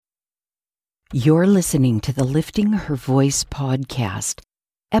You're listening to the Lifting Her Voice podcast,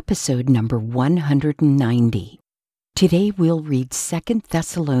 episode number 190. Today we'll read 2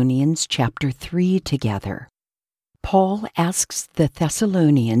 Thessalonians chapter 3 together. Paul asks the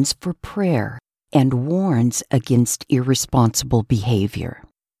Thessalonians for prayer and warns against irresponsible behavior.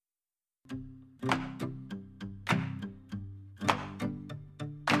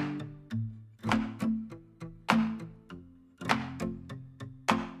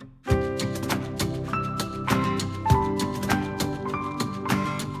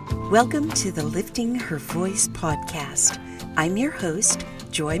 Welcome to the Lifting Her Voice podcast. I'm your host,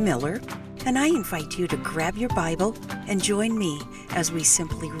 Joy Miller, and I invite you to grab your Bible and join me as we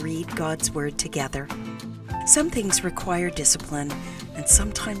simply read God's Word together. Some things require discipline, and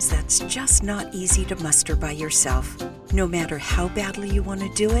sometimes that's just not easy to muster by yourself, no matter how badly you want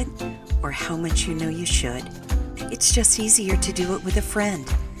to do it or how much you know you should. It's just easier to do it with a friend.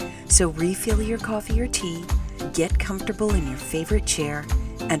 So refill your coffee or tea, get comfortable in your favorite chair,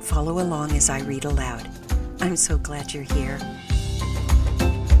 and follow along as I read aloud. I'm so glad you're here.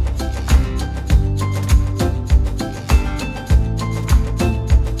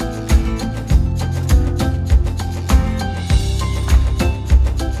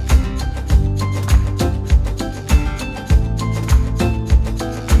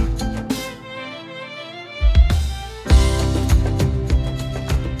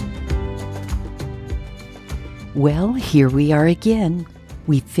 Well, here we are again.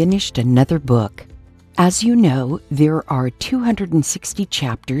 We finished another book. As you know, there are 260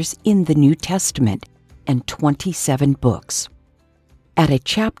 chapters in the New Testament and 27 books. At a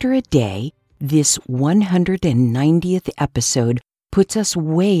chapter a day, this 190th episode puts us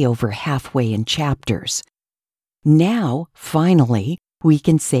way over halfway in chapters. Now, finally, we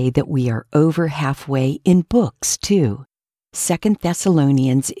can say that we are over halfway in books, too. 2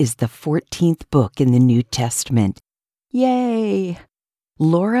 Thessalonians is the 14th book in the New Testament. Yay!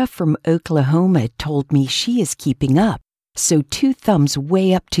 Laura from Oklahoma told me she is keeping up, so 2 thumbs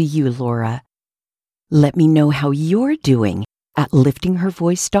way up to you, Laura. Let me know how you're doing at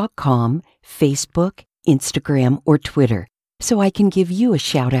liftinghervoice.com, Facebook, Instagram, or Twitter, so I can give you a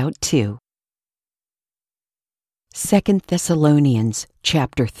shout out too. 2 Thessalonians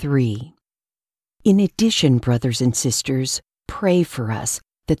chapter 3. In addition, brothers and sisters, pray for us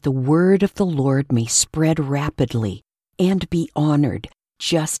that the word of the Lord may spread rapidly and be honored,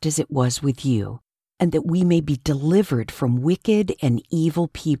 just as it was with you, and that we may be delivered from wicked and evil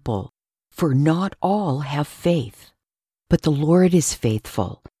people, for not all have faith. But the Lord is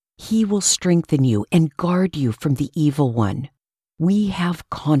faithful. He will strengthen you and guard you from the evil one. We have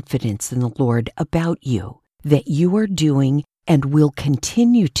confidence in the Lord about you, that you are doing and will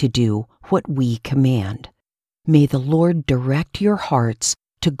continue to do what we command. May the Lord direct your hearts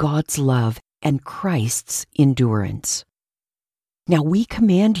to God's love and Christ's endurance. Now we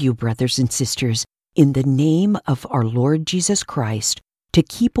command you, brothers and sisters, in the name of our Lord Jesus Christ, to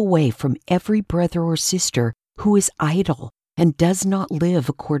keep away from every brother or sister who is idle and does not live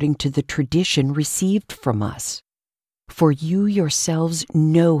according to the tradition received from us. For you yourselves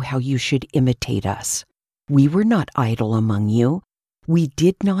know how you should imitate us. We were not idle among you. We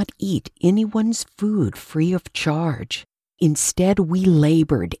did not eat anyone's food free of charge. Instead, we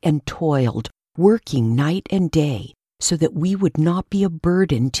labored and toiled, working night and day, so that we would not be a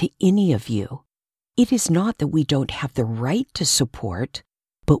burden to any of you. It is not that we don't have the right to support,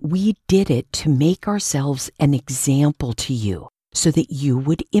 but we did it to make ourselves an example to you, so that you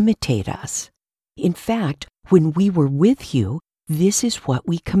would imitate us. In fact, when we were with you, this is what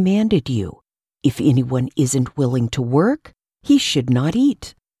we commanded you. If anyone isn't willing to work, he should not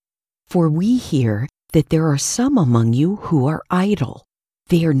eat. For we hear that there are some among you who are idle.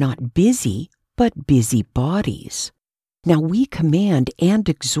 They are not busy, but busybodies. Now we command and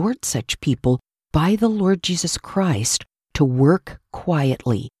exhort such people by the Lord Jesus Christ to work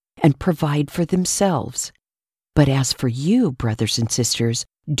quietly and provide for themselves. But as for you, brothers and sisters,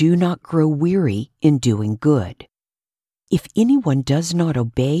 do not grow weary in doing good. If anyone does not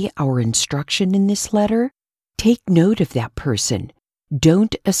obey our instruction in this letter, take note of that person.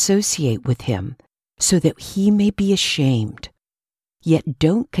 Don't associate with him, so that he may be ashamed. Yet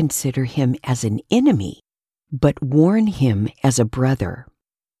don't consider him as an enemy, but warn him as a brother.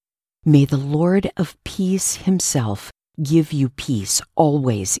 May the Lord of peace himself give you peace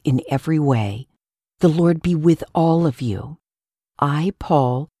always in every way. The Lord be with all of you. I,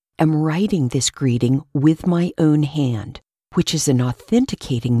 Paul, am writing this greeting with my own hand, which is an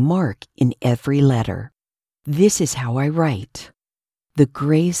authenticating mark in every letter. This is how I write. The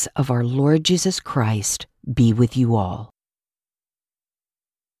grace of our Lord Jesus Christ be with you all.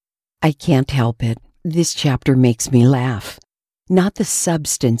 I can't help it. This chapter makes me laugh. Not the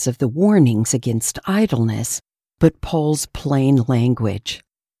substance of the warnings against idleness, but Paul's plain language.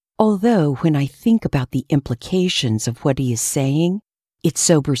 Although, when I think about the implications of what he is saying, it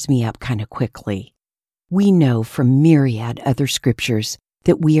sobers me up kind of quickly. We know from myriad other scriptures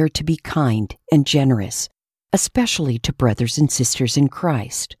that we are to be kind and generous, especially to brothers and sisters in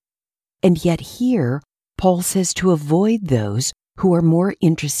Christ. And yet here, Paul says to avoid those who are more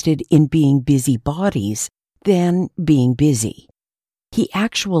interested in being busybodies than being busy. He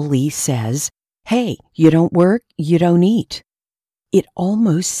actually says, hey, you don't work, you don't eat. It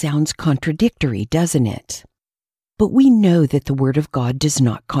almost sounds contradictory, doesn't it? But we know that the Word of God does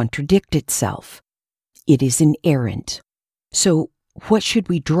not contradict itself. It is inerrant. So what should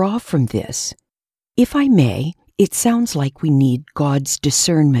we draw from this? If I may, it sounds like we need God's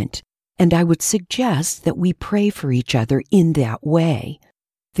discernment, and I would suggest that we pray for each other in that way.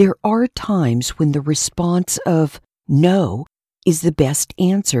 There are times when the response of no is the best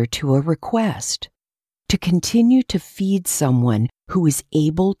answer to a request. To continue to feed someone who is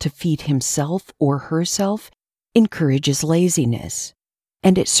able to feed himself or herself encourages laziness,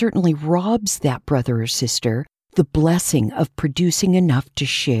 and it certainly robs that brother or sister the blessing of producing enough to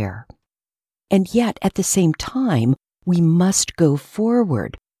share. And yet, at the same time, we must go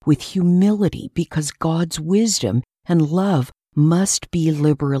forward with humility because God's wisdom and love must be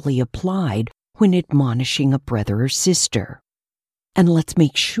liberally applied when admonishing a brother or sister. And let's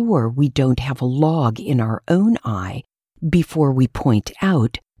make sure we don't have a log in our own eye before we point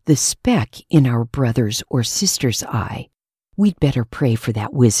out the speck in our brother's or sister's eye. We'd better pray for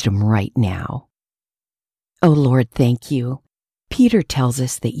that wisdom right now. Oh Lord, thank you. Peter tells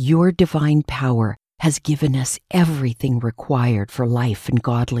us that your divine power has given us everything required for life and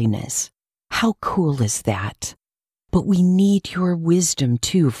godliness. How cool is that? But we need your wisdom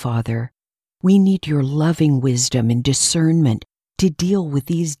too, Father. We need your loving wisdom and discernment to deal with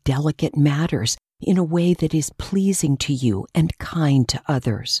these delicate matters in a way that is pleasing to you and kind to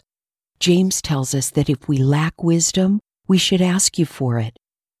others. James tells us that if we lack wisdom, we should ask you for it.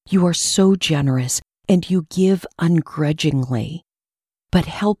 You are so generous and you give ungrudgingly. But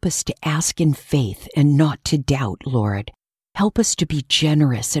help us to ask in faith and not to doubt, Lord. Help us to be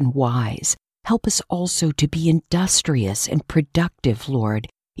generous and wise. Help us also to be industrious and productive, Lord,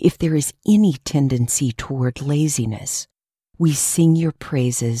 if there is any tendency toward laziness. We sing your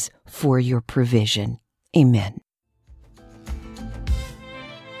praises for your provision. Amen.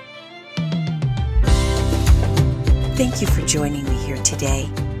 Thank you for joining me here today.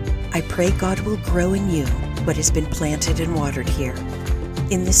 I pray God will grow in you what has been planted and watered here.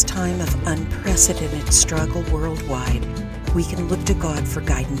 In this time of unprecedented struggle worldwide, we can look to God for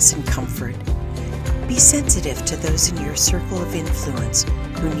guidance and comfort. Be sensitive to those in your circle of influence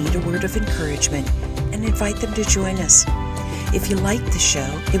who need a word of encouragement and invite them to join us. If you like the show,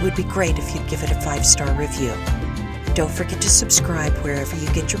 it would be great if you'd give it a 5-star review. Don't forget to subscribe wherever you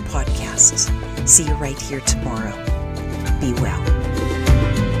get your podcasts. See you right here tomorrow. Be well.